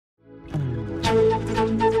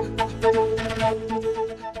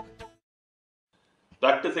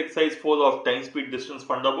Practice exercise 4 of time, speed, distance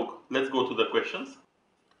funda book. Let's go through the questions.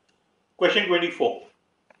 Question 24.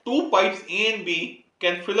 Two pipes A and B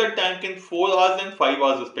can fill a tank in 4 hours and 5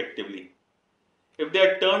 hours respectively. If they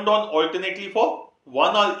are turned on alternately for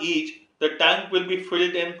 1 hour each, the tank will be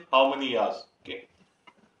filled in how many hours? Okay.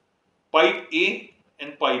 Pipe A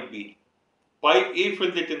and pipe B. Pipe A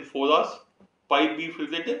fills it in 4 hours. Pipe B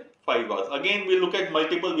fills it in 5 hours. Again, we'll look at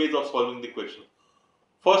multiple ways of solving the question.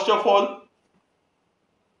 First of all,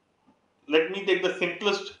 let me take the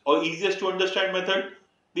simplest or easiest to understand method,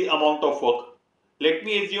 the amount of work. Let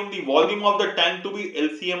me assume the volume of the tank to be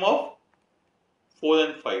LCM of 4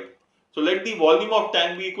 and 5. So let the volume of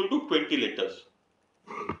tank be equal to 20 liters.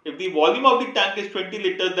 If the volume of the tank is 20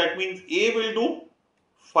 liters, that means A will do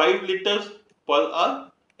 5 liters per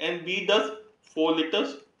hour and B does 4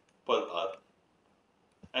 liters per hour.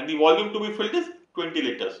 And the volume to be filled is 20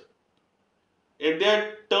 liters. If they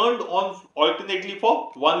are turned on alternately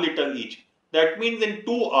for 1 liter each, that means in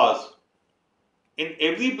 2 hours, in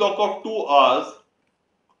every block of 2 hours,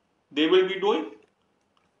 they will be doing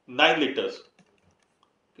 9 liters.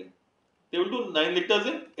 Okay. They will do 9 liters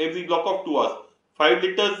in every block of 2 hours. 5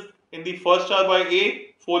 liters in the first hour by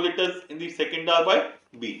A, 4 liters in the second hour by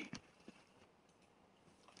B.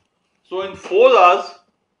 So in 4 hours,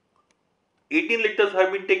 18 liters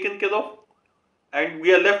have been taken care of and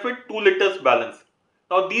we are left with 2 liters balance.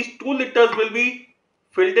 Now these 2 liters will be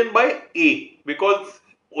filled in by A because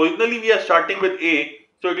originally we are starting with A.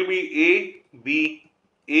 So it will be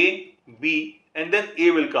A, B and then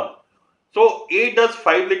A will come. So A does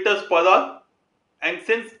 5 liters per hour and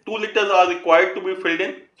since 2 liters are required to be filled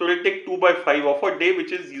in, so it will take 2 by 5 of a day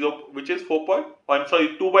which is 2 by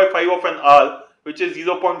 5 of an hour which is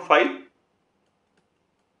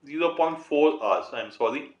 0.4 hours.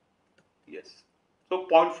 Yes. So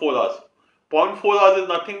 0.4 hours. 0.4 hours is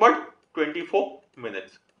nothing but 24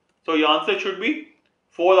 minutes. So your answer should be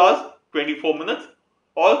 4 hours 24 minutes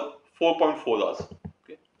or 4.4 hours.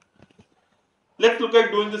 Okay. Let's look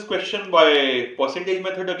at doing this question by percentage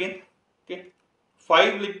method again. Okay.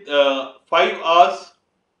 5 hours.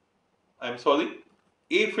 A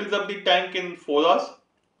fills up the tank in 4 hours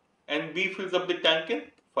and B fills up the tank in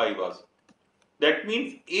 5 hours. That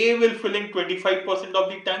means A will fill in 25% of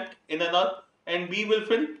the tank in an hour and B will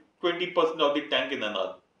fill 20% of the tank in an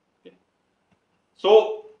hour. Okay.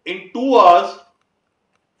 So in 2 hours,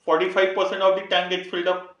 45% of the tank gets filled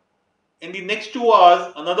up. In the next 2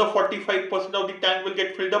 hours, another 45% of the tank will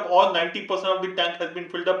get filled up or 90% of the tank has been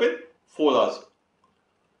filled up in 4 hours.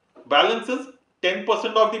 Balance is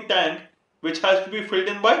 10% of the tank which has to be filled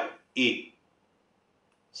in by A.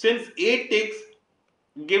 Since A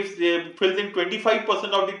fills in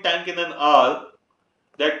 25% of the tank in an hour,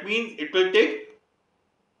 that means it will take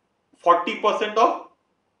 40% of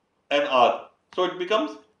an hour. So it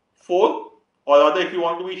becomes 4, or rather if you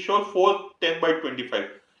want to be sure, 4 10 by 25.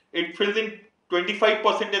 It fills in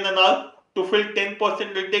 25% in an hour. To fill 10%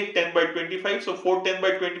 will take 10 by 25. So 4 10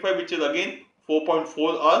 by 25 which is again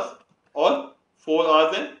 4.4 hours or 4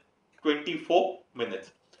 hours and 24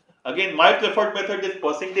 minutes. Again, my preferred method is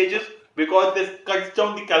percentages because this cuts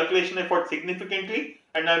down the calculation effort significantly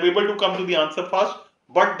and I am able to come to the answer fast.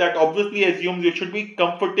 But that obviously assumes you should be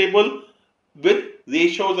comfortable with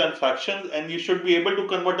ratios and fractions and you should be able to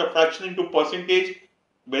convert a fraction into percentage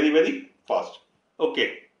very, very fast.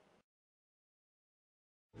 Okay.